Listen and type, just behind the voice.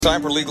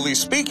Time for Legally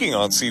Speaking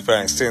on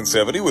CFAX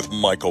 1070 with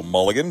Michael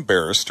Mulligan,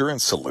 barrister and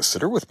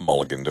solicitor with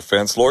Mulligan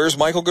Defense Lawyers.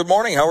 Michael, good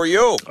morning. How are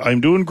you? I'm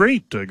doing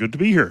great. Good to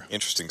be here.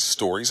 Interesting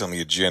stories on the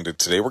agenda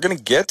today. We're going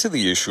to get to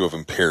the issue of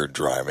impaired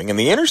driving and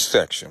the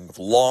intersection with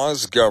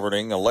laws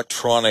governing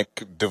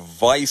electronic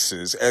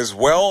devices, as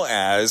well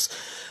as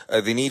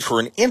the need for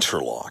an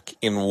interlock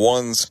in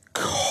one's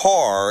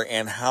car,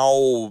 and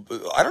how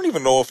I don't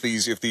even know if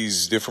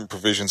these different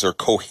provisions are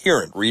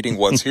coherent. Reading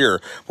what's here,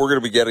 we're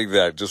going to be getting to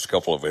that in just a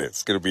couple of minutes.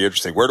 It's going to be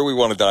interesting. Where do we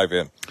want to dive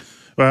in?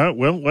 Well,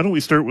 why don't we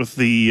start with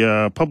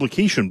the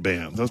publication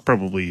ban? That's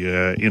probably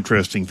an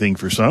interesting thing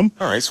for some.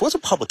 All right, so what's a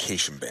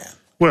publication ban?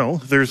 Well,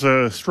 there's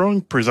a strong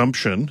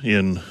presumption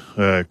in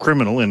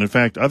criminal and, in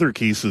fact, other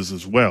cases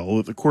as well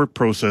that the court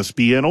process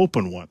be an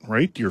open one,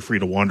 right? You're free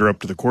to wander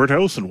up to the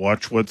courthouse and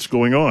watch what's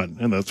going on,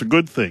 and that's a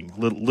good thing.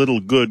 Little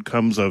good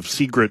comes of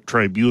secret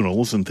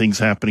tribunals and things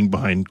happening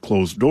behind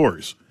closed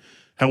doors.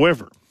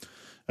 However,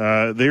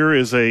 there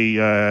is a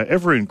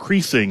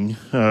ever-increasing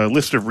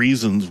list of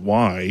reasons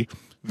why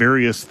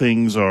various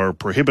things are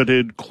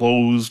prohibited,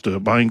 closed,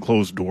 behind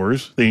closed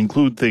doors. They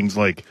include things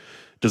like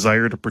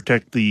desire to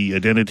protect the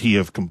identity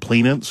of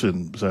complainants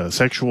in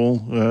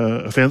sexual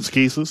offense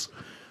cases,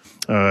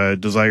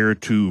 desire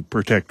to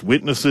protect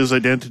witnesses'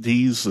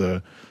 identities,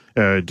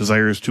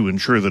 desires to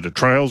ensure that a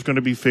trial is going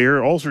to be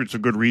fair, all sorts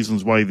of good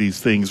reasons why these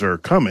things are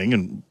coming,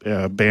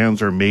 and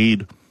bans are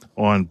made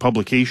on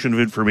publication of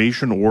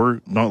information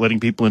or not letting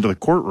people into the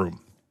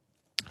courtroom.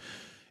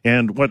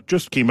 And what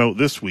just came out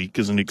this week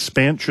is an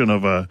expansion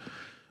of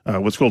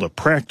what's called a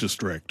practice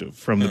directive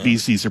from the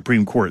BC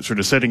Supreme Court, sort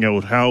of setting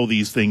out how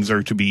these things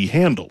are to be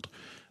handled.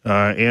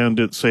 And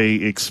it's a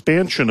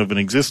expansion of an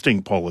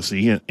existing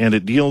policy, and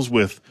it deals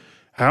with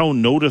how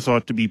notice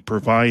ought to be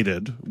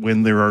provided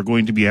when there are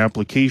going to be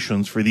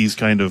applications for these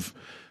kind of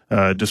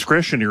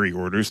discretionary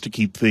orders to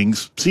keep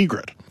things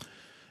secret.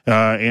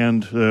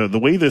 And the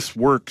way this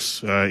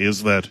works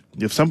is that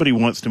if somebody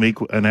wants to make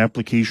an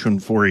application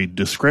for a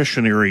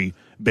discretionary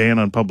ban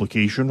on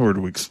publication or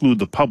to exclude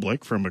the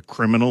public from a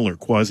criminal or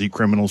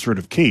quasi-criminal sort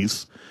of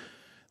case,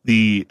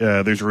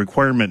 there's a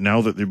requirement now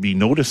that there be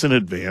notice in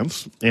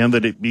advance, and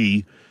that it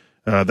be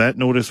that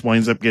notice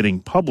winds up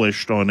getting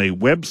published on a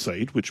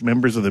website which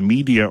members of the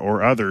media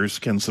or others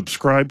can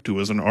subscribe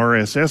to as an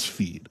RSS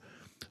feed.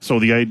 So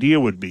the idea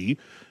would be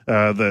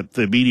that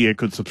the media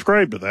could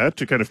subscribe to that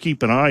to kind of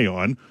keep an eye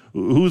on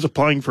who's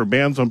applying for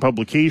bans on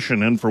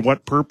publication and for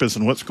what purpose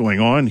and what's going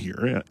on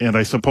here. And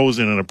I suppose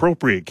in an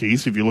appropriate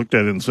case, if you looked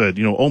at it and said,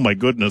 oh my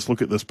goodness,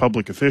 look at this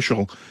public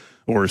official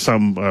or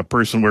some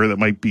person where that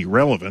might be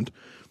relevant,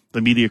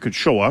 the media could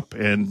show up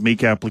and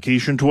make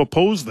application to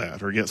oppose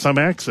that or get some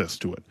access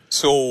to it.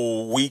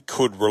 So we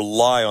could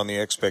rely on the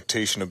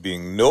expectation of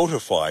being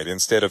notified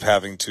instead of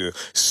having to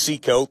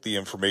seek out the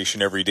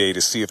information every day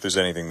to see if there's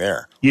anything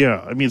there.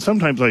 Yeah, I mean,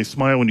 sometimes I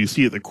smile when you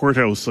see at the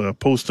courthouse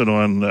posted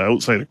on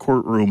outside a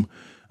courtroom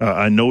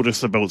a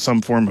notice about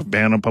some form of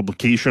ban on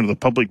publication of the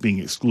public being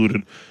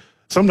excluded.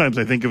 Sometimes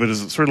I think of it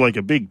as sort of like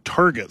a big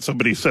target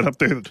somebody set up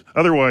there.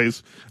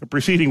 Otherwise, a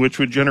proceeding which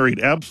would generate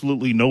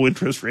absolutely no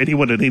interest for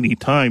anyone at any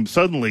time,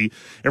 suddenly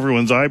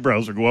everyone's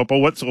eyebrows will go up. Oh,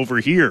 what's over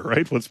here,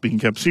 right? What's being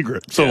kept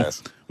secret? So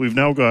yes. We've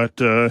now got,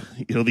 the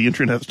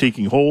internet's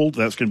taking hold.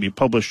 That's going to be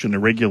published in a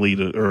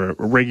regulated or a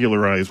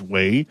regularized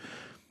way.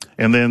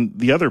 And then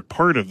the other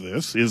part of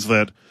this is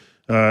that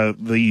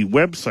the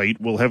website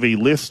will have a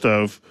list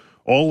of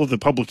all of the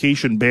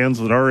publication bans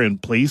that are in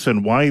place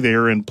and why they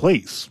are in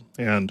place.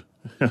 And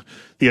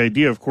the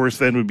idea, of course,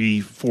 then would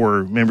be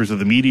for members of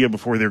the media,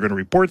 before they're going to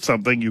report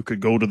something, you could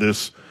go to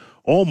this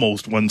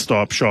almost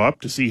one-stop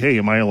shop to see, hey,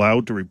 am I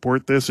allowed to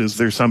report this? Is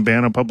there some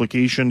ban on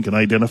publication? Can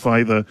I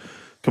identify the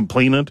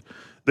complainant?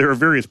 There are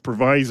various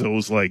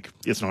provisos, like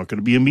it's not going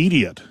to be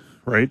immediate,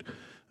 right?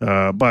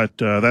 But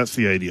that's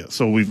the idea.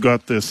 So we've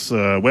got this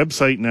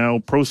website now,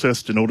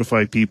 process to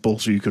notify people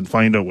so you can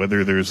find out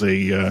whether there's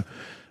a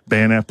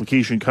ban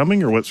application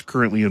coming or what's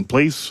currently in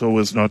place so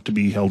as not to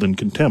be held in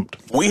contempt.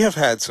 We have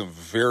had some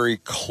very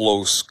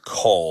close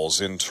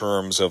calls in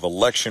terms of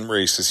election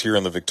races here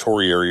in the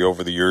Victoria area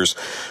over the years,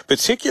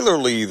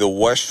 particularly the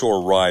West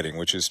Shore riding,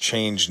 which has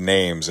changed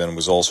names and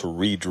was also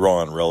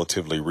redrawn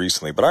relatively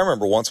recently. But I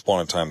remember once upon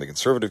a time the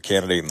Conservative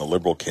candidate and the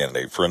Liberal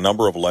candidate for a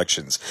number of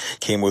elections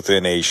came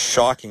within a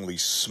shockingly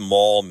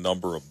small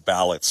number of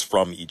ballots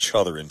from each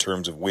other in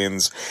terms of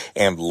wins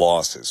and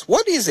losses.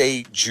 What is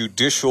a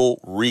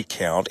judicial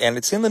recount? And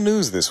it's in the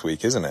news this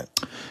week, isn't it?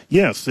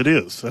 Yes, it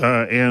is.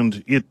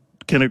 And it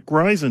can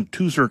arise in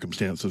two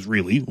circumstances,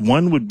 really.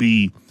 One would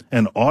be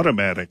an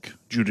automatic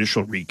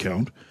judicial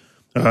recount,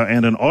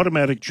 and an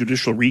automatic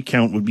judicial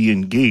recount would be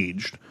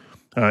engaged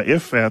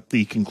if at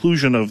the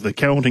conclusion of the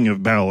counting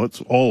of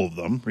ballots, all of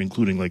them,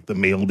 including like the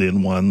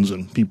mailed-in ones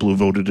and people who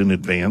voted in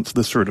advance,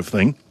 this sort of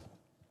thing,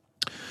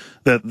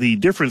 that the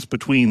difference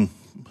between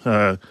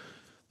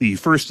the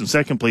first and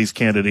second place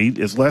candidate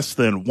is less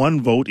than one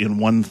vote in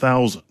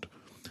 1,000.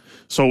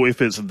 So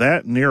if it's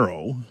that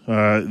narrow,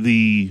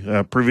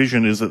 the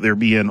provision is that there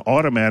be an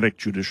automatic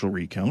judicial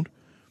recount.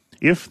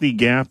 If the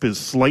gap is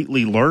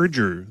slightly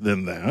larger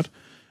than that,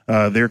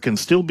 there can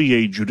still be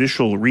a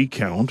judicial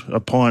recount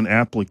upon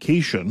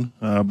application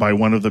by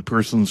one of the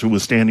persons who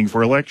was standing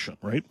for election,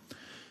 right?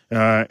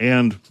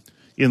 And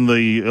in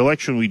the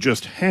election we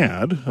just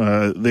had,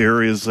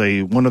 there is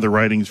one of the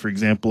ridings, for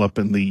example, up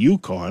in the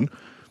Yukon,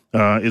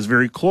 is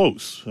very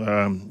close.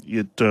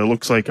 It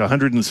looks like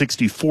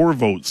 164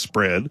 votes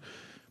spread,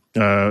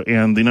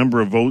 and the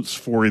number of votes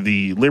for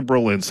the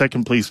Liberal and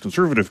second-place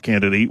Conservative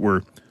candidate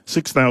were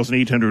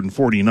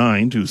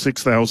 6,849 to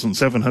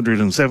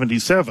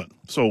 6,777.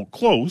 So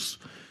close.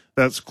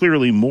 That's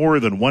clearly more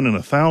than 1 in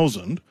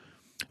 1,000.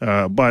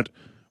 But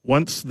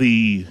once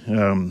there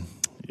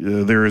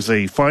is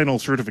a final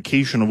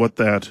certification of what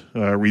that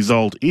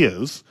result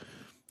is,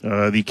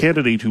 the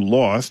candidate who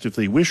lost, if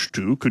they wish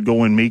to, could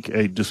go and make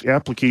a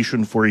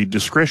application for a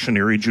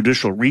discretionary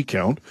judicial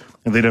recount,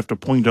 and they'd have to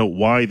point out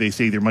why they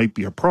say there might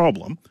be a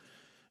problem.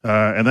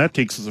 And that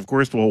takes us, of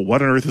course, to, well,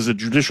 what on earth is a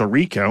judicial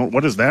recount?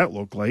 What does that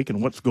look like,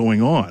 and what's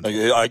going on?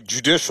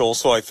 Judicial,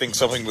 so I think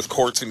something with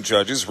courts and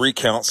judges.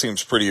 Recount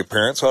seems pretty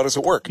apparent. So how does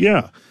it work?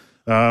 Yeah.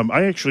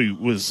 I actually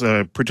was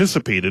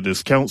participated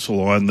as counsel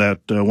on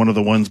that one of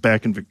the ones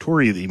back in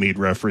Victoria that you made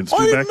reference to.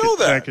 I didn't know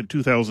that. Back in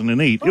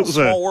 2008. It was a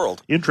small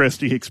world.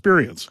 Interesting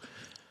experience.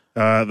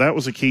 That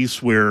was a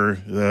case where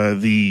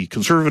the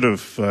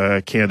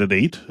Conservative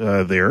candidate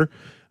there,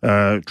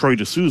 Troy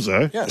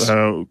D'Souza, yes,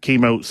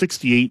 came out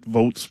 68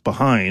 votes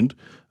behind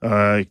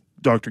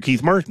Dr.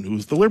 Keith Martin, who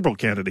was the Liberal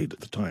candidate at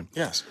the time.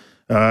 Yes.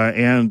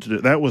 And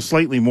that was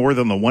slightly more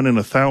than the 1 in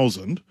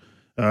 1,000.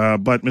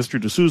 But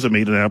Mr. D'Souza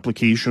made an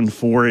application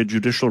for a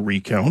judicial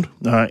recount,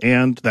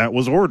 and that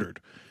was ordered.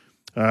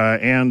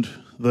 And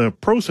the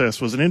process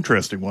was an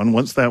interesting one.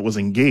 Once that was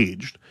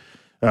engaged,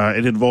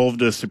 it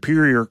involved a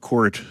Superior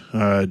Court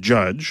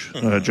judge,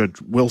 Judge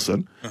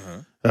Wilson,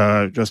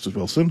 Justice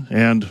Wilson,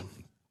 and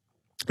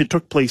it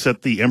took place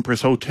at the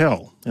Empress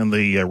Hotel, and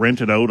they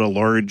rented out a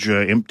large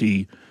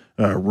empty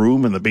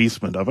room in the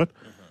basement of it.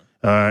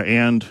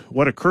 And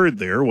what occurred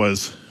there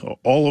was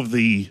all of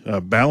the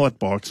ballot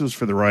boxes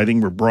for the riding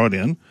were brought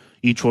in.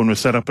 Each one was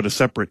set up at a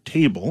separate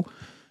table.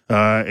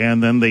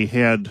 And then they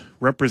had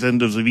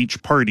representatives of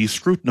each party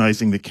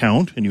scrutinizing the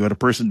count, and you had a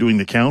person doing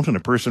the count and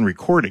a person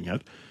recording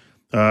it.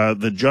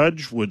 The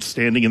judge would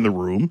standing in the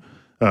room,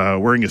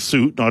 wearing a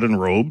suit, not in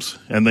robes,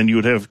 and then you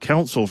would have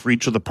counsel for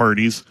each of the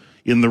parties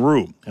in the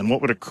room. And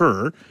what would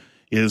occur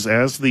is,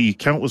 as the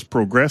count was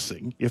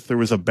progressing, if there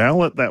was a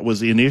ballot that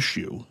was in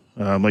issue,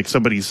 like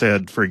somebody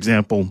said, for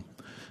example,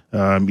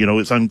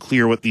 it's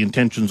unclear what the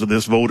intentions of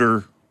this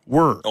voter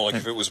were. Oh, like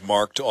if it was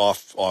marked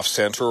off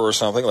center or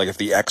something, like if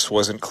the X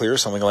wasn't clear,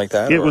 something like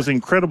that? It was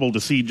incredible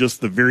to see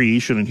just the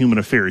variation in human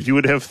affairs. You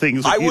would have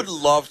things... I would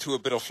love to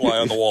have been a fly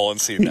on the wall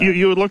and see that.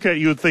 You would look at it,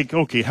 you would think,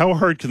 okay, how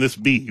hard can this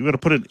be? You got to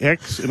put an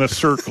X in a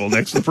circle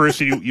next to the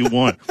person you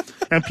want.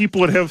 And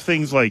people would have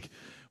things like,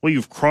 well,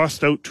 you've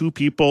crossed out 2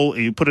 people,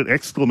 and you put an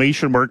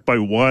exclamation mark by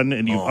one,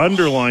 and you've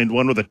underlined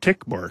one with a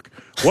tick mark.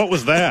 What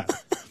was that?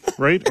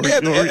 Right? And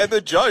the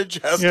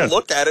judge has to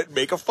look at it and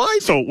make a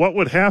finding. So what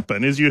would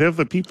happen is you'd have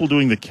the people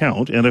doing the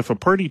count, and if a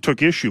party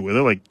took issue with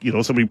it, like,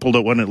 somebody pulled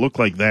out one that looked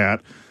like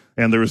that,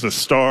 and there was a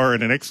star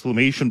and an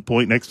exclamation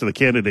point next to the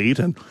candidate,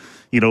 and,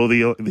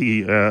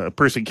 the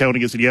person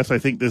counting it said, yes, I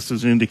think this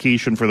is an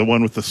indication for the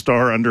one with the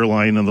star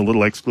underline and the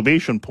little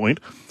exclamation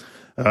point.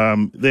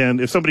 Then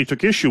if somebody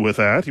took issue with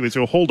that, he would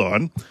say, well, hold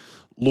on.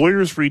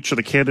 Lawyers for each of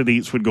the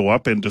candidates would go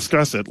up and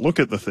discuss it, look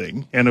at the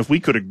thing, and if we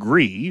could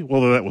agree,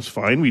 well, that was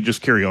fine. We'd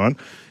just carry on.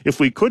 If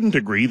we couldn't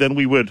agree, then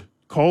we would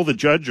call the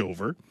judge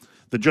over.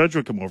 The judge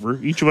would come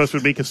over. Each of us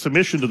would make a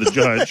submission to the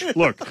judge.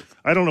 Look,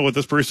 I don't know what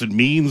this person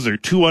means. There are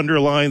 2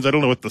 underlines. I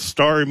don't know what the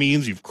star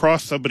means. You've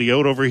crossed somebody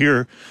out over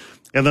here.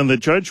 And then the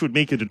judge would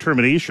make a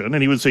determination,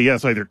 and he would say,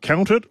 yes, either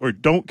count it or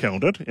don't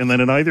count it. And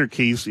then in either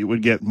case, it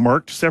would get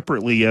marked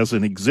separately as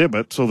an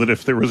exhibit so that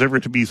if there was ever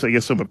to be, I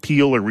guess, some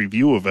appeal or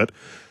review of it,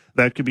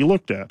 that could be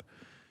looked at.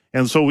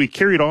 And so we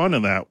carried on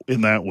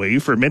in that way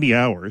for many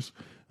hours.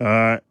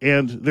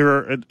 And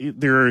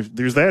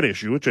there's that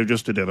issue, which I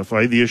just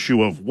identified, the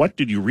issue of what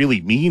did you really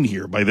mean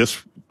here by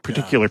this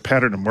particular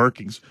pattern of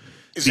markings.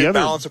 Is it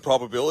balance of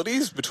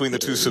probabilities between the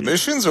 2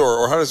 submissions,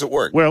 or how does it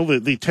work? Well,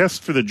 the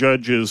test for the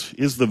judge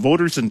is the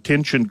voter's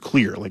intention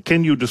clear? Like,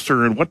 can you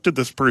discern what did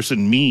this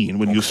person mean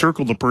when you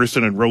circled the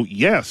person and wrote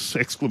yes,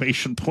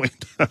 exclamation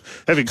point,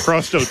 having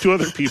crossed out 2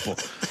 other people?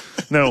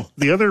 Now,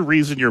 the other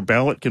reason your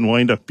ballot can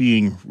wind up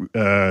being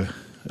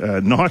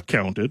not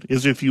counted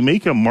is if you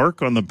make a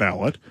mark on the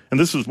ballot, and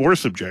this is more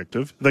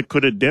subjective, that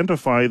could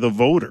identify the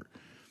voter.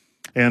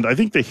 And I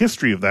think the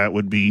history of that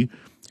would be,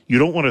 you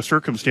don't want a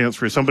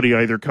circumstance where somebody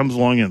either comes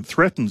along and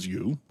threatens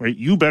you, right?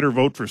 You better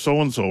vote for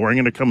so-and-so or I'm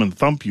going to come and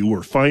thump you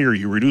or fire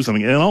you or do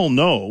something. And I'll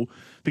know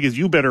because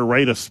you better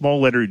write a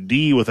small letter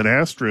D with an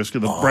asterisk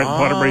in the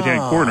bottom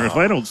right-hand corner. If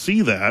I don't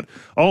see that,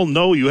 I'll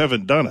know you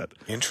haven't done it.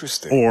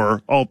 Interesting.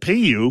 Or I'll pay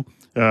you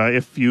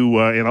if you,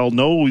 and I'll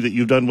know that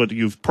you've done what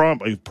you've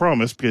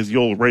promised because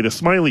you'll write a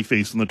smiley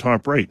face in the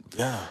top right.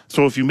 Yeah.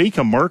 So if you make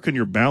a mark on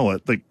your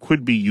ballot that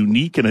could be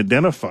unique and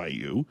identify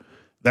you,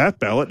 that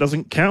ballot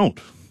doesn't count.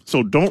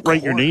 So don't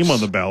write your name on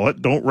the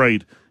ballot. Don't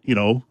write,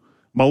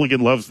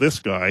 Mulligan loves this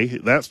guy.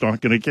 That's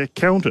not going to get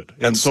counted.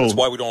 That's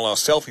why we don't allow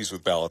selfies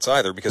with ballots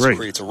either, because it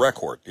creates a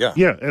record. Yeah.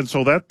 Yeah, and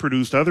so that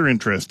produced other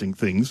interesting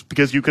things,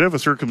 because you could have a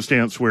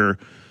circumstance where,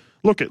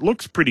 look, it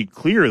looks pretty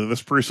clear that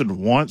this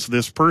person wants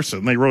this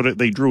person.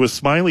 They drew a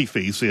smiley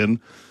face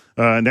in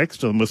next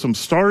to them with some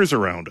stars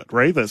around it,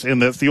 right? That's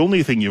the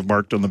only thing you've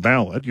marked on the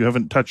ballot. You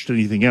haven't touched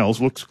anything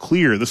else. Looks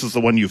clear. This is the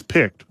one you've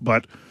picked,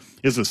 but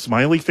is a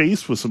smiley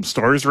face with some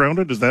stars around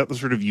it? Is that the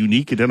sort of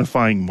unique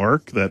identifying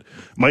mark that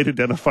might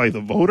identify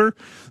the voter?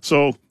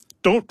 So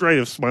don't write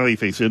a smiley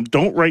face in.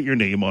 Don't write your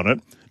name on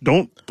it.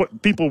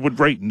 People would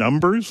write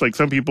numbers. Like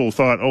some people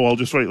thought, I'll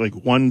just write like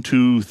 1,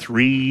 2,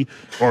 3,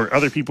 or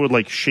other people would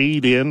like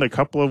shade in a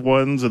couple of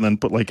ones and then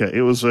put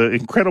it was an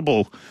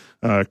incredible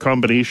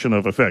combination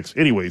of effects.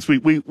 Anyways,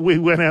 we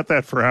went at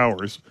that for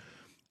hours.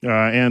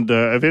 And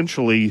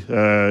eventually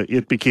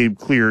it became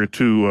clear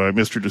to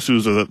Mr.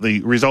 D'Souza that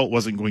the result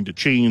wasn't going to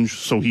change,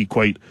 so he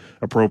quite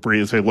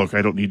appropriately said, look,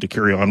 I don't need to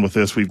carry on with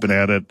this. We've been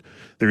at it.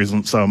 There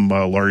isn't some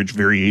large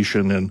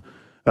variation in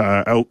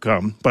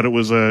outcome. But it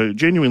was a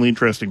genuinely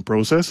interesting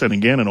process, and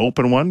again, an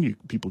open one.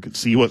 People could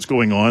see what's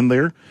going on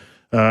there.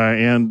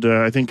 And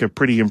I think a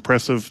pretty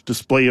impressive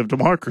display of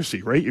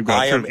democracy, right? You've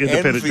got sort of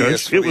independent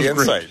judge. It was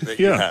insight that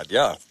you had.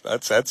 Yeah,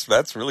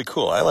 that's really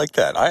cool. I like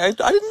that. I didn't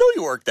know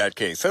you worked that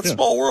case. That's a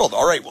small world.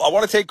 All right, I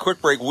want to take a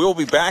quick break. We'll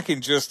be back in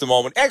just a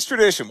moment.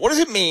 Extradition. What does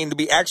it mean to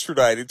be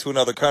extradited to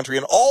another country?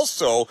 And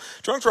also,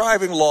 drunk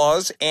driving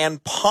laws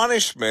and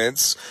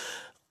punishments.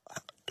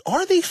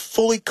 Are they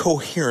fully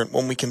coherent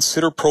when we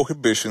consider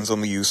prohibitions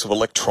on the use of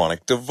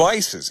electronic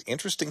devices?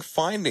 Interesting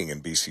finding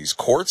in BC's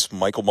courts.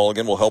 Michael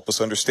Mulligan will help us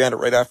understand it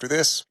right after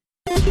this.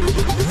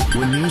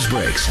 When news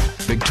breaks,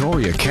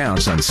 Victoria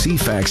counts on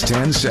CFAX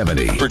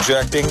 1070.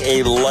 Projecting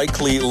a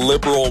likely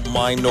liberal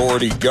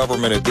minority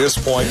government at this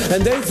point.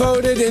 And they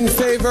voted in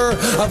favor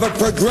of a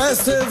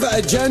progressive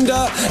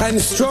agenda and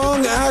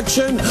strong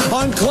action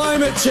on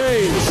climate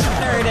change.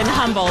 Honored and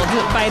humbled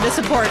by the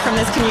support from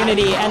this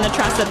community and the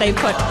trust that they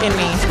put in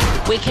me.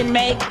 We can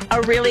make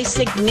a really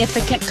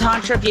significant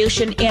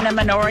contribution in a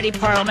minority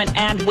parliament,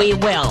 and we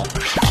will.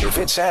 If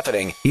it's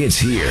happening, it's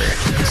here.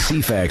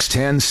 CFAX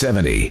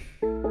 1070.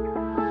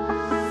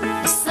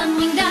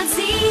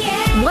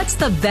 What's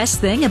the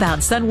best thing about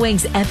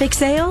Sunwing's Epic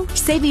Sale?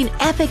 Saving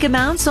epic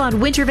amounts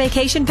on winter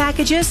vacation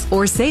packages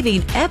or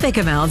saving epic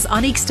amounts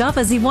on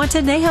Ixtapas y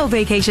Montanejo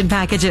vacation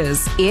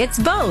packages? It's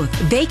both.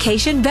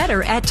 Vacation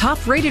better at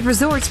top-rated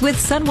resorts with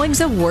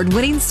Sunwing's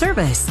award-winning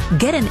service.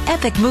 Get an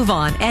epic move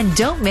on and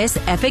don't miss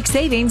epic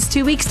savings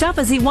to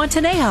Ixtapas y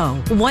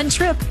Montanejo. One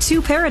trip,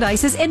 2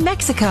 paradises in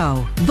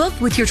Mexico. Book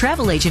with your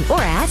travel agent or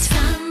at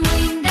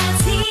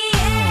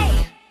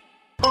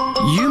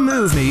You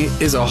Move Me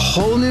is a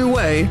whole new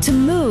way to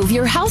move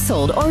your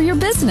household or your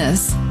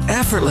business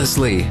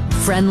effortlessly.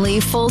 Friendly,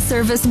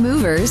 full-service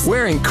movers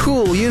Wearing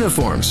cool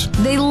uniforms.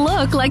 They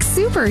look like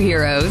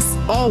superheroes.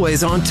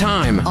 Always on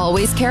time.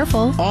 Always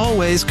careful.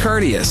 Always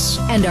courteous.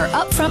 And our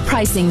upfront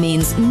pricing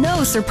means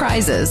no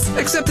surprises.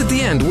 Except at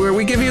the end, where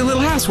we give you a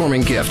little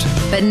housewarming gift.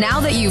 But now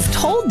that you've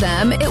told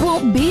them, it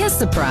won't be a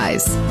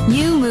surprise.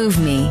 You Move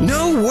Me.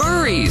 No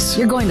worries.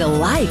 You're going to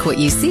like what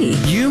you see.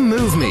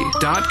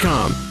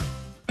 YouMoveMe.com.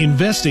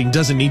 Investing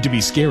doesn't need to be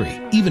scary,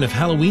 even if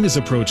Halloween is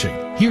approaching.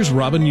 Here's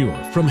Robin Muir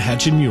from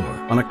Hatch & Muir.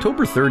 On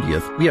October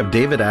 30th, we have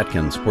David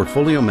Atkins,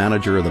 Portfolio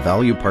Manager of the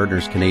Value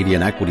Partners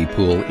Canadian Equity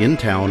Pool, in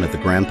town at the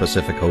Grand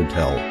Pacific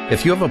Hotel.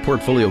 If you have a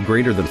portfolio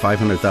greater than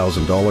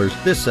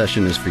 $500,000, this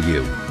session is for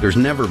you. There's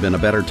never been a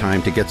better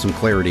time to get some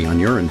clarity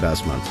on your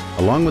investments.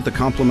 Along with the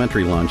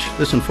complimentary lunch,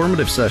 this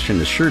informative session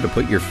is sure to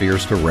put your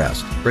fears to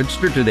rest.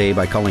 Register today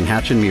by calling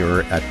Hatch &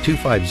 Muir at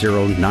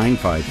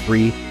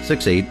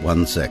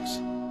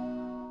 250-953-6816.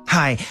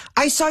 Hi,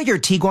 I saw your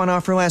Tiguan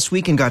offer last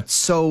week and got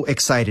so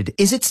excited.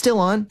 Is it still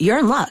on? You're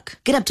in luck.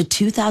 Get up to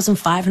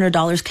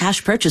 $2,500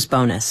 cash purchase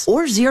bonus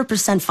or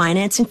 0%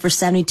 financing for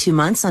 72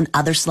 months on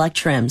other select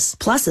trims.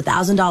 Plus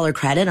 $1,000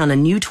 credit on a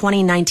new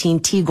 2019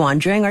 Tiguan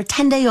during our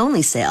 10-day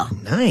only sale.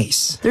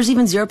 Nice. There's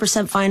even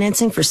 0%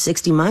 financing for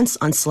 60 months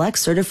on select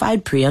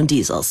certified pre-owned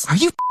diesels. Are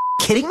you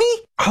kidding me?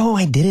 Oh,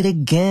 I did it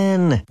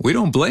again. We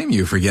don't blame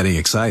you for getting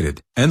excited.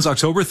 Ends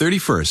October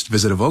 31st.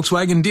 Visit a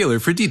Volkswagen dealer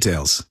for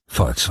details.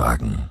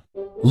 Volkswagen.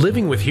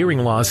 Living with hearing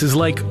loss is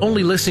like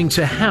only listening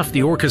to half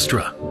the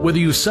orchestra. Whether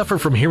you suffer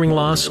from hearing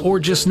loss or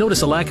just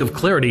notice a lack of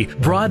clarity,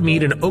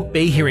 Broadmead and Oak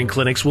Bay Hearing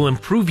Clinics will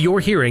improve your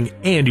hearing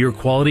and your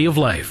quality of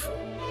life.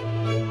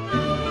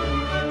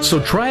 So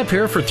try a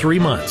pair for 3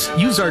 months.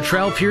 Use our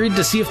trial period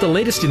to see if the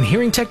latest in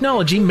hearing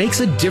technology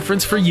makes a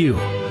difference for you.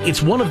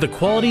 It's one of the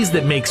qualities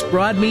that makes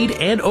Broadmead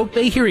and Oak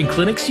Bay Hearing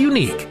Clinics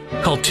unique.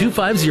 Call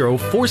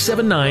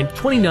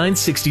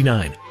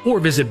 250-479-2969 or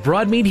visit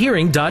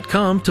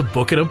broadmeadhearing.com to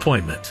book an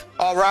appointment.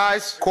 All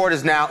rise. Court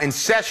is now in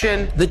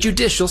session. The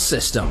judicial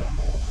system.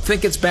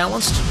 Think it's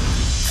balanced?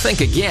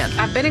 Think again.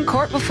 I've been in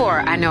court before.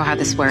 I know how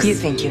this works. You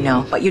think you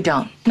know, but you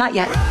don't. Not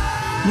yet.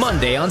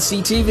 Monday on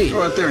CTV.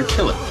 Go out there and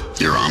kill it.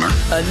 Your Honor.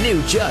 A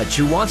new judge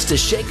who wants to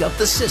shake up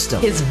the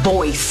system. His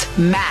voice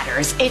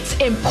matters. It's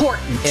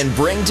important. And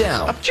bring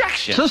down.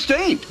 Objection.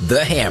 Sustained.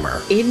 The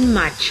hammer. In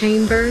my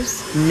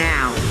chambers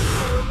now.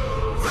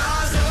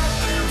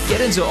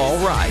 Get into All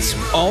Rise.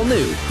 All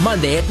new.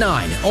 Monday at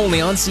 9.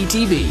 Only on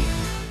CTV.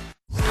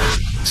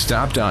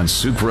 Stopped on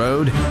Souk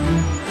Road?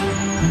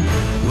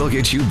 We'll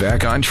get you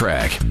back on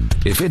track.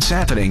 If it's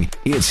happening,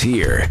 it's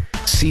here.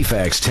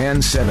 CFAX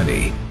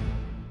 1070.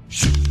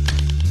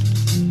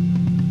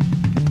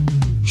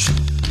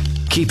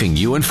 Keeping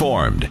you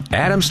informed.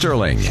 Adam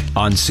Sterling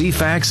on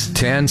CFAX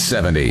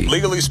 1070.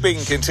 Legally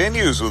Speaking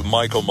continues with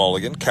Michael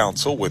Mulligan,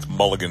 counsel with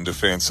Mulligan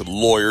Defense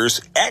Lawyers.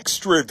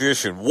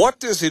 Extradition. What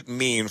does it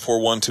mean for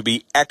one to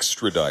be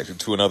extradited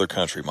to another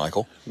country,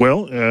 Michael?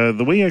 Well,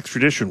 the way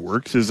extradition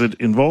works is it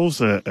involves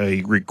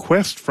a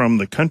request from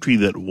the country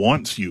that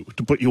wants you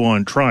to put you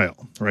on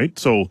trial, right?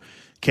 So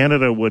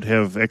Canada would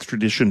have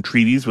extradition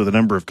treaties with a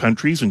number of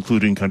countries,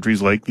 including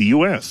countries like the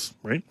U.S.,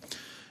 right?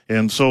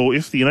 And so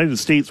if the United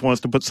States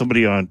wants to put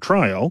somebody on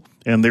trial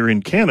and they're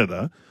in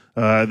Canada,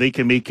 they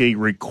can make a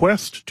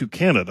request to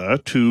Canada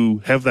to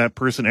have that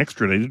person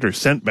extradited or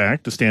sent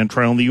back to stand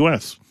trial in the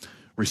U.S.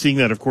 We're seeing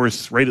that, of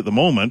course, right at the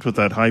moment with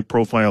that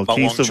high-profile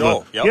case of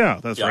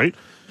Yep. Right.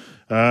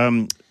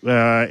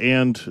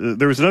 And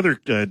there was another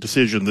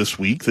decision this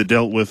week that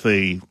dealt with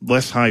a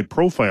less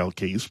high-profile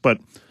case, but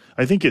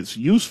I think it's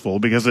useful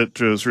because it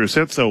sort of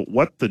sets out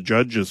what the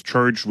judge is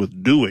charged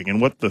with doing and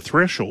what the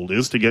threshold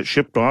is to get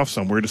shipped off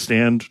somewhere to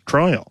stand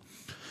trial.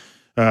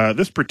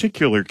 This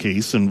particular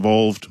case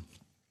involved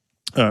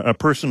a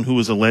person who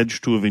was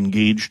alleged to have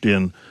engaged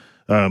in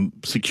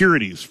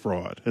securities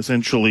fraud.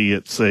 Essentially,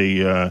 it's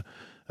a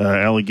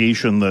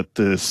allegation that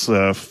this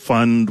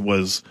fund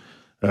was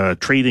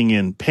trading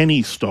in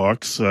penny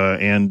stocks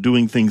and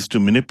doing things to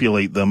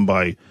manipulate them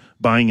by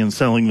buying and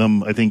selling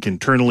them, I think,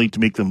 internally to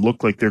make them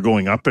look like they're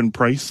going up in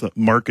price. The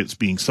market's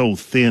being so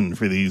thin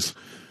for these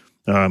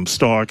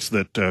stocks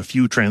that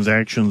few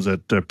transactions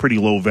at pretty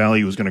low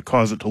value is going to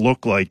cause it to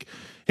look like,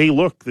 hey,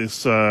 look,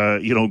 this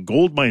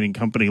gold mining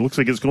company looks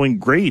like it's going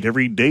great.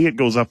 Every day it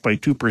goes up by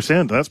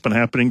 2%. That's been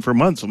happening for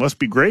months. It must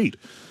be great.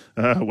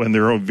 When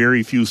there are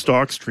very few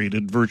stocks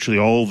traded, virtually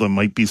all of them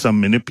might be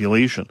some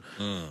manipulation.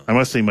 I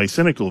must say my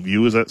cynical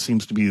view is that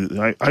seems to be,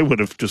 I would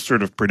have just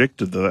sort of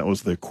predicted that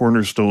was the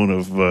cornerstone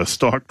of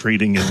stock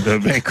trading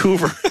in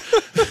Vancouver.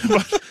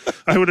 But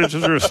I would have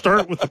just sort of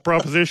start with the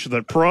proposition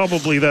that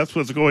probably that's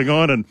what's going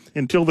on, and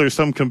until there's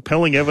some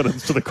compelling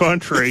evidence to the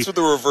contrary. That's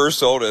the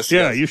reverse onus.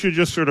 Yeah, yes. You should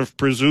just sort of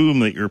presume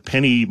that your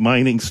penny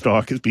mining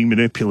stock is being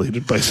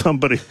manipulated by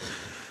somebody.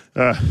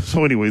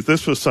 So anyways,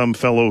 this was some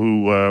fellow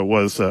who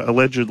was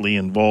allegedly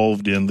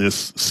involved in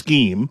this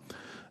scheme,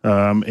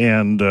 or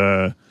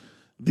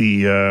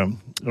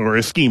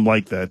a scheme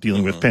like that,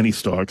 dealing with penny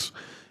stocks.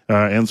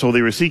 And so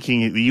they were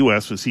the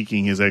U.S. was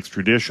seeking his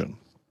extradition.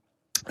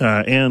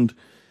 And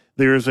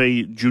there's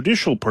a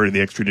judicial part of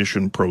the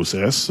extradition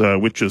process,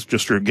 which is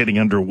just sort of getting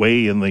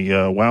underway in the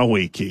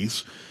Huawei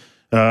case.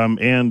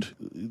 And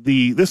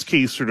this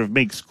case sort of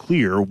makes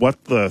clear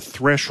what the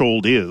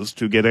threshold is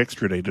to get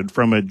extradited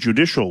from a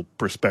judicial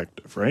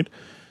perspective, right?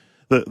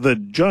 The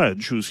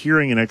judge who's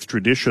hearing an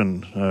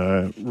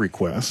extradition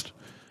request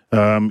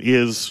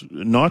is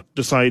not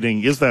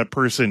deciding, is that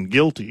person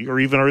guilty, or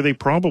even are they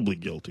probably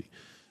guilty?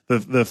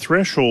 The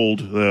threshold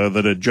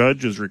that a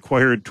judge is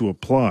required to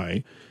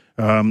apply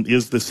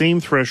is the same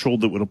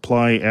threshold that would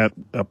apply at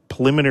a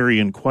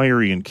preliminary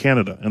inquiry in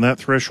Canada. And that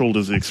threshold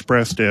is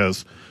expressed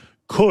as,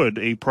 could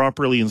a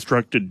properly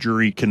instructed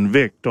jury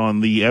convict on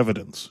the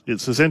evidence?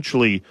 It's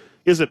essentially,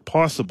 is it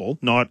possible,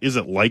 not is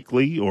it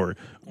likely, or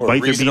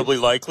reasonably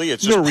likely?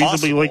 It's just reasonably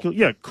possible. likely.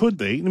 Yeah, could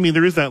they? I mean,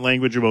 there is that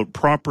language about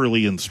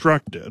properly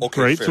instructed,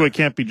 right? Fair. So it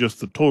can't be just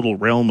the total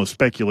realm of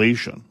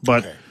speculation.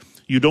 But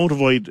you don't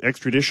avoid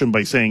extradition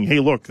by saying, hey,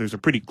 look, there's a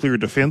pretty clear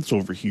defense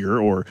over here,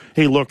 or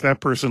hey, look,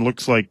 that person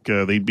looks like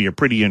they'd be a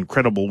pretty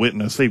incredible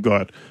witness. They've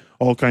got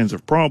all kinds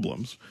of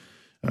problems.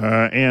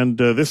 And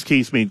this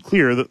case made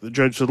clear that the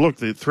judge said, look,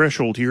 the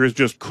threshold here is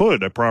just,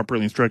 could a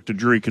properly instructed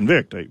jury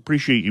convict? I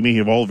appreciate you may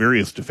have all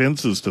various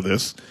defenses to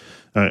this.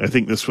 I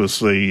think this was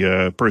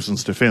the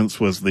person's defense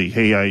was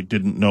hey, I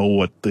didn't know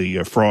what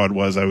the fraud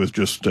was. I was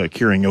just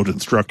carrying out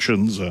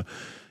instructions. I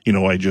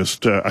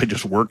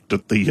just worked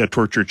at the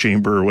torture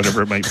chamber or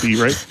whatever it might be,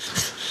 right?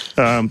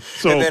 And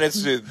then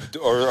it's,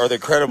 are they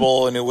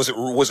credible, and was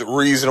it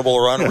reasonable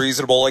or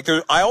unreasonable? Like,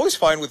 I always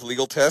find with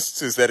legal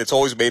tests is that it's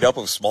always made up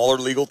of smaller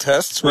legal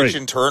tests, which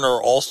in turn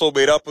are also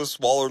made up of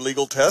smaller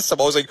legal tests. I'm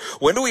always like,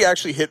 when do we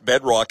actually hit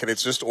bedrock and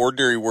it's just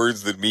ordinary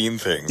words that mean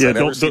things? Yeah,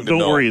 don't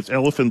worry, it's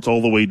elephants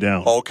all the way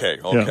down. Okay.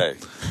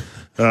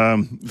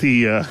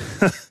 Yeah.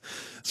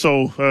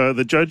 So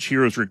the judge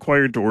here is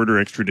required to order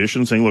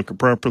extradition, saying, look, a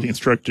properly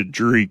instructed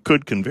jury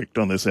could convict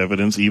on this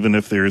evidence, even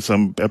if there is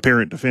some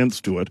apparent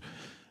defense to it.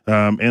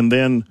 And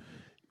then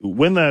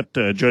when that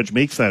judge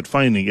makes that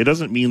finding, it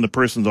doesn't mean the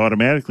person's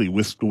automatically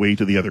whisked away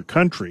to the other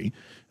country.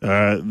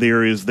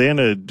 There is then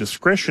a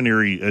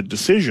discretionary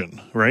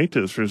decision, right,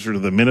 for sort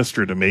of the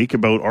minister to make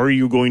about, are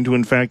you going to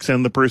in fact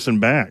send the person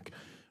back?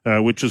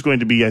 Which is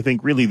going to be, I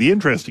think, really the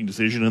interesting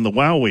decision in the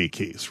Huawei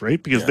case,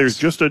 right? Because there's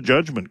just a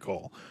judgment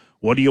call.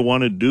 What do you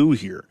want to do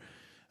here?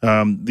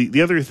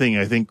 The other thing,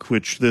 I think,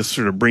 which this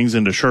sort of brings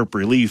into sharp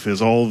relief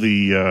is all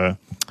the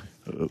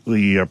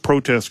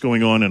protests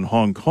going on in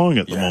Hong Kong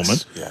at the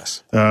moment.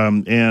 Yes.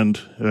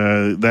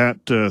 That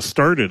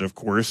started, of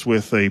course,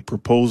 with a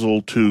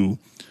proposal to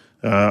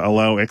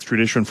allow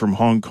extradition from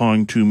Hong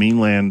Kong to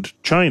mainland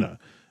China.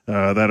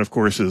 That, of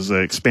course, is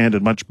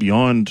expanded much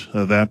beyond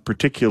that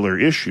particular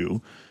issue.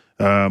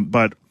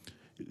 But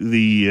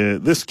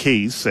this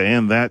case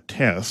and that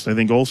test, I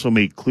think, also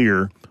make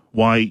clear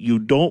why you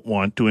don't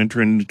want to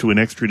enter into an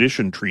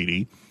extradition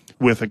treaty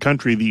with a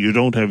country that you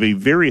don't have a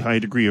very high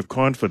degree of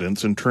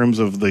confidence in terms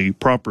of the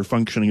proper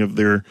functioning of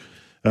their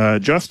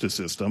justice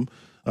system,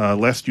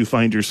 lest you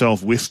find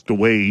yourself whisked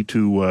away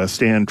to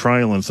stand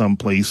trial in some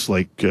place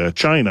like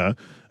China,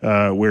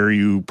 where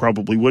you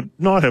probably would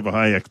not have a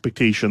high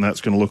expectation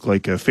that's going to look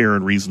like a fair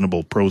and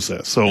reasonable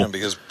process. So,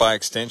 because by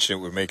extension,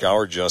 it would make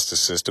our justice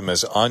system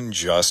as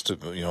unjust,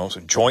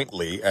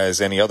 jointly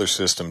as any other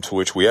system to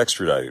which we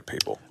extradited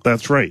people.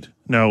 That's right.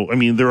 Now, I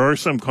mean, there are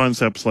some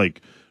concepts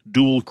like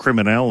dual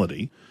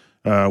criminality,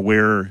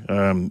 where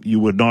you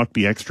would not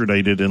be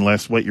extradited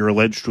unless what you're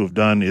alleged to have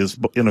done is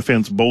an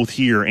offense both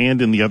here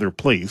and in the other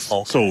place.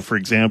 Okay. So, for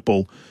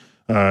example,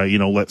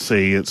 let's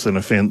say it's an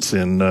offense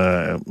in,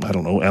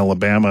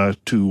 Alabama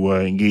to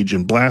engage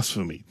in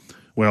blasphemy.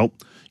 Well,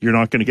 you're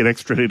not going to get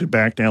extradited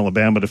back to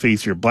Alabama to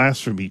face your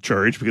blasphemy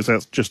charge because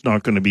that's just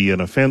not going to be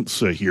an offense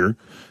here.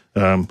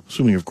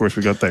 Assuming, of course,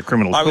 we got that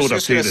criminal code updated. I was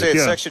just going to say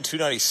it's Section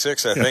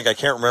 296, I think. I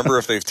can't remember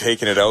if they've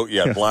taken it out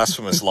yet.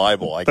 Blasphemous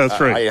libel.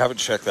 That's right. I haven't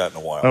checked that in a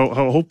while.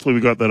 Hopefully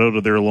we got that out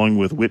of there along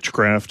with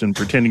witchcraft and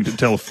pretending to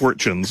tell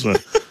fortunes.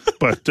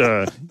 But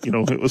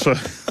it was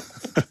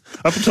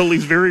up until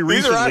these very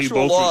recently, these are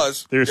actual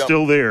laws. They're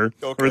still there,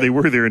 or they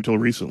were there until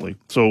recently.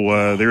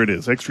 So there it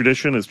is.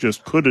 Extradition is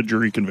just, could a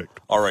jury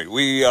convict? All right.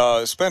 We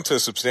spent a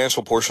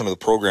substantial portion of the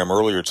program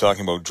earlier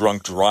talking about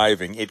drunk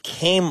driving. It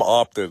came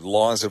up that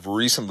laws have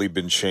recently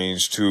been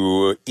changed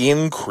to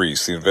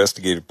increase the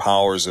investigative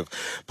powers of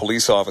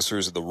police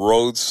officers at the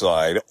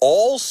roadside.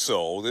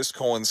 Also, this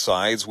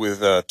coincides with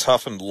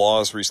toughened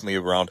laws recently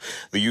around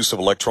the use of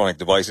electronic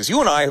devices. You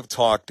and I have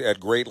talked at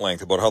great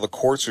length about how the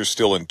courts are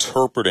still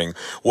interpreting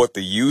what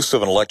the use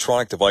of an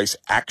electronic device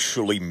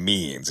actually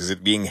means. Is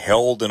it being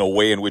held in a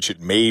way in which it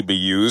may be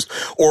used?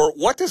 Or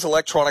what does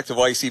electronic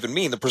device even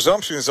mean? The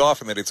presumption is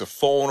often that it's a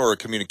phone or a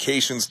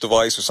communications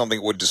device or something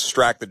that would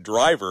distract the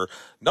driver.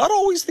 Not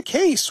always the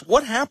case.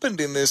 What happened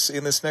in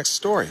this next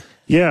story?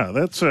 Yeah,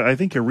 that's, I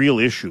think, a real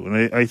issue.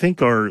 And I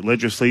think our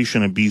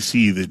legislation in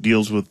BC that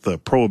deals with the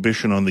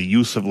prohibition on the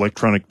use of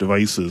electronic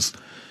devices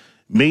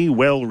may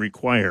well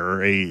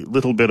require a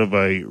little bit of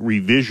a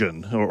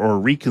revision or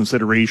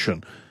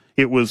reconsideration.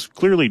 It was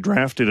clearly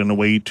drafted in a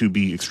way to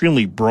be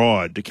extremely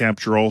broad, to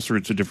capture all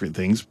sorts of different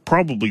things,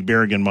 probably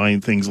bearing in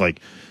mind things like,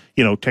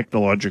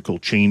 technological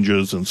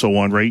changes and so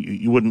on, right?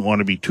 You wouldn't want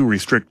to be too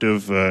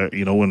restrictive,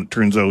 when it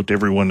turns out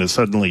everyone is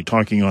suddenly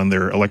talking on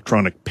their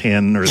electronic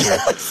pen or their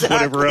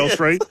whatever else,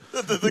 right?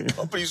 The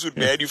companies would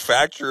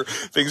manufacture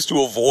things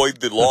to avoid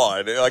the law.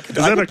 Is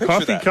that a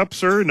coffee cup,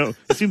 sir? No,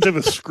 it seems to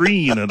have a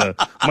screen and a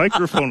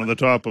microphone on the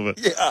top of it.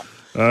 Yeah.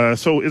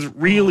 So it's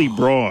really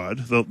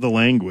broad, the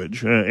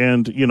language,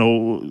 and,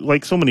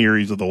 like so many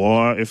areas of the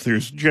law, if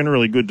there's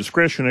generally good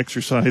discretion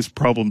exercised,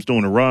 problems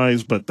don't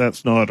arise, but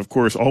that's not, of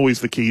course,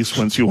 always the case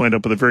once you wind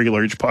up with a very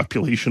large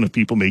population of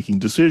people making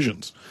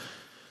decisions.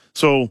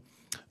 So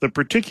the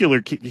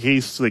particular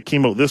case that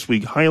came out this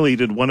week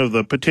highlighted one of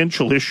the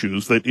potential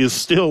issues that is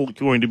still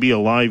going to be a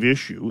live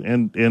issue,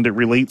 and it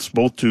relates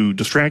both to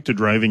distracted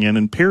driving and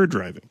impaired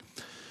driving.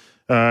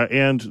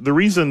 And the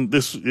reason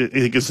this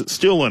is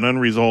still an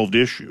unresolved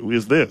issue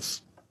is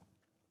this.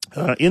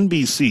 In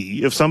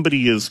BC, if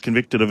somebody is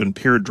convicted of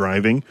impaired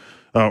driving,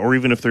 or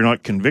even if they're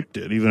not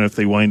convicted, even if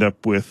they wind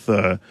up with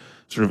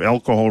sort of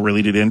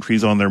alcohol-related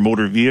entries on their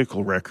motor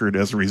vehicle record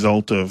as a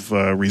result of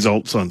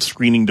results on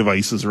screening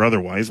devices or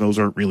otherwise, those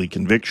aren't really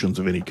convictions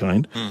of any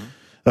kind,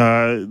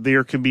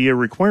 there can be a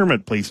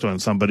requirement placed on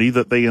somebody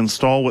that they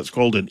install what's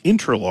called an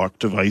interlock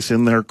device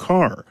in their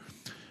car.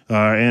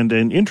 And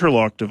an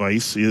interlock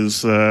device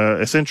is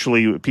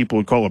essentially what people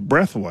would call a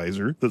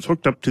breathalyzer that's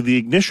hooked up to the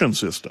ignition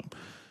system.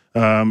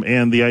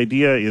 And the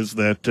idea is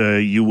that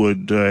you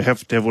would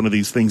have to have one of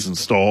these things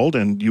installed,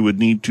 and you would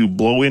need to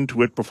blow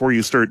into it before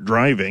you start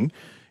driving.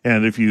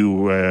 And if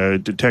you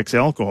detects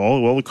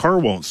alcohol, well, the car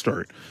won't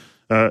start.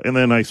 And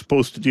then I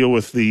suppose to deal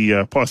with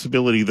the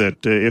possibility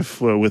that if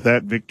with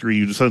that victory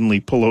you suddenly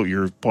pull out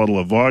your bottle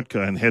of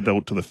vodka and head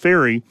out to the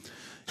ferry,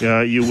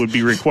 you would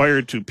be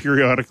required to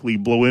periodically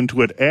blow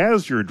into it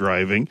as you're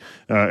driving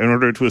in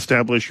order to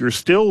establish you're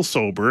still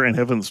sober and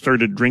haven't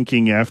started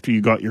drinking after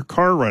you got your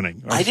car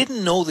running. I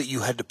didn't know that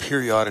you had to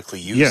periodically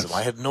use them.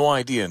 I had no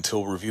idea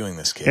until reviewing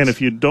this case. And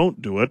if you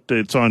don't do it,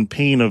 it's on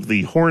pain of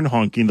the horn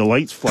honking, the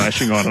lights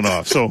flashing on and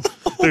off. So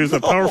there's a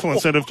powerful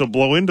incentive to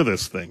blow into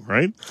this thing,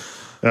 right?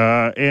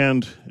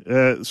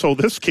 So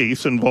this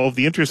case involved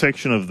the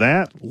intersection of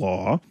that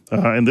law,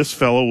 and this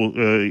fellow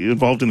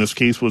involved in this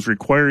case was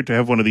required to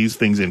have one of these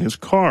things in his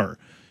car.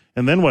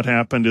 And then what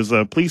happened is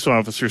a police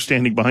officer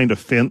standing behind a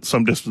fence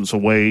some distance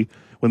away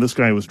when this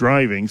guy was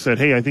driving said,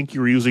 "Hey, I think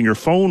you were using your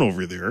phone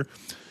over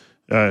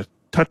there,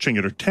 touching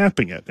it or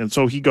tapping it." And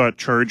so he got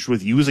charged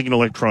with using an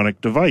electronic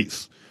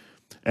device.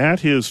 At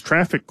his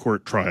traffic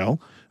court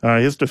trial,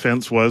 his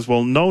defense was,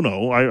 well,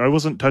 no, I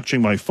wasn't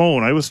touching my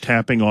phone. I was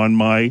tapping on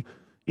my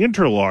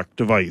interlock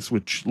device,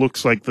 which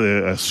looks like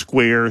a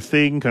square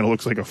thing, kind of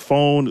looks like a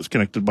phone. It's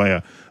connected by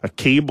a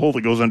cable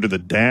that goes under the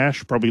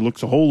dash. Probably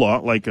looks a whole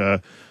lot like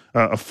a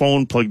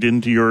phone plugged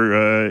into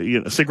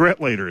your cigarette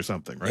lighter or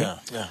something, right?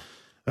 Yeah.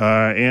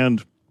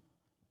 And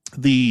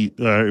the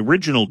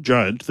original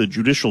judge, the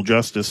judicial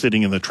justice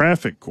sitting in the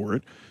traffic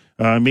court,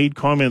 made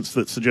comments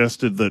that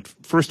suggested that,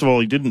 first of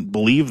all, he didn't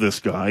believe this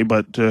guy,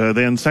 but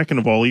then second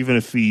of all, even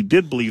if he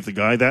did believe the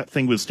guy, that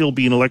thing would still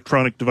be an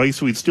electronic device,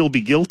 so he'd still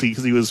be guilty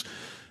because he was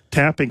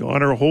tapping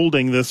on or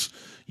holding this,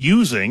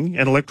 using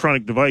an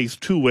electronic device,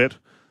 to it,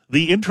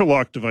 the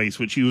interlock device,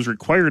 which he was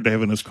required to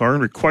have in his car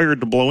and required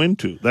to blow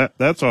into.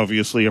 That's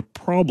obviously a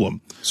problem.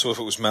 So if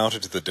it was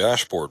mounted to the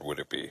dashboard, would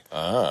it be?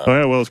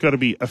 Well, it's got to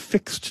be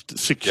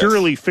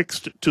securely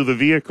fixed to the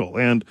vehicle.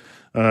 And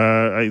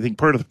I think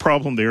part of the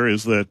problem there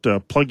is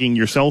that plugging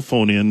your cell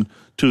phone in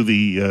to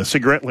the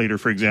cigarette lighter,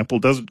 for example,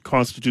 doesn't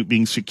constitute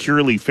being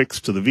securely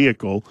fixed to the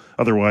vehicle.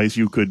 Otherwise,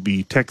 you could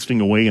be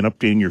texting away and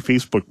updating your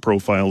Facebook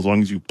profile as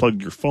long as you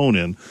plugged your phone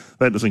in.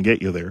 That doesn't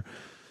get you there.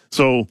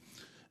 So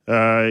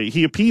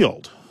he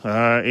appealed.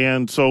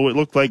 And so it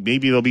looked like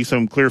maybe there'll be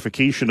some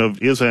clarification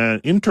of, is an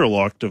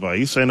interlock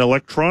device an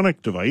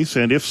electronic device?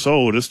 And if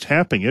so, does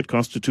tapping it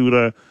constitute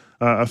a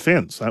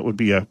offense? That would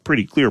be a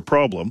pretty clear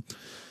problem.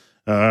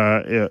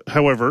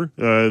 However,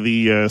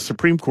 the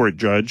Supreme Court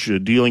judge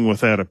dealing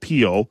with that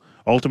appeal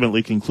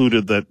ultimately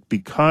concluded that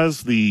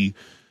because the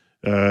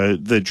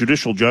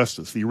judicial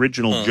justice, the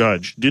original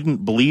judge,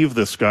 didn't believe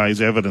this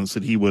guy's evidence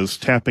that he was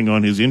tapping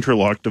on his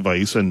interlock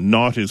device and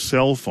not his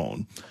cell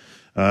phone,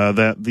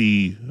 that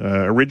the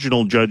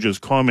original judge's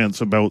comments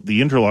about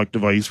the interlock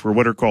device were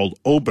what are called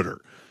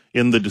obiter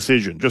in the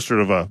decision, just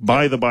sort of a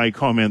by-the-by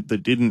comment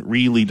that didn't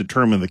really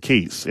determine the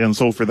case. And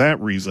so for that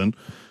reason,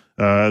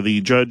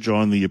 the judge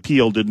on the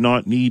appeal did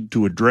not need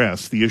to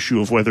address the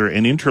issue of whether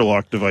an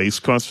interlock device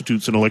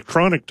constitutes an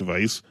electronic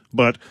device,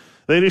 but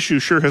that issue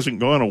sure hasn't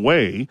gone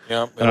away.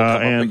 Yeah,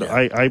 and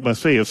I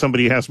must say, if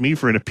somebody asked me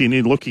for an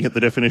opinion looking at the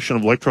definition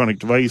of electronic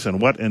device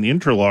and what an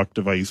interlock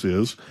device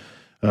is,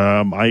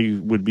 I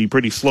would be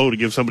pretty slow to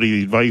give somebody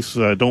the advice,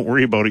 don't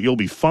worry about it, you'll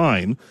be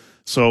fine.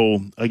 So,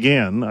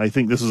 again, I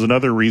think this is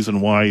another reason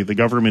why the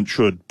government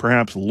should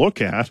perhaps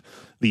look at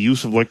the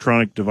use of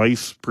electronic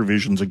device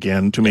provisions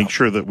again to make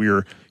sure that we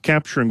are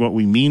capturing what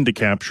we mean to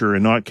capture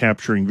and not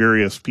capturing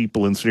various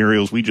people in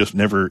scenarios we just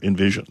never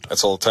envisioned.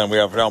 That's all the time we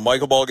have for now.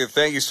 Michael Mulligan,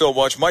 thank you so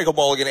much. Michael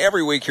Mulligan,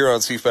 every week here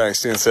on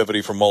CFAX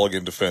 1070 from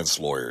Mulligan Defense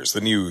Lawyers.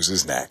 The news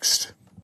is next.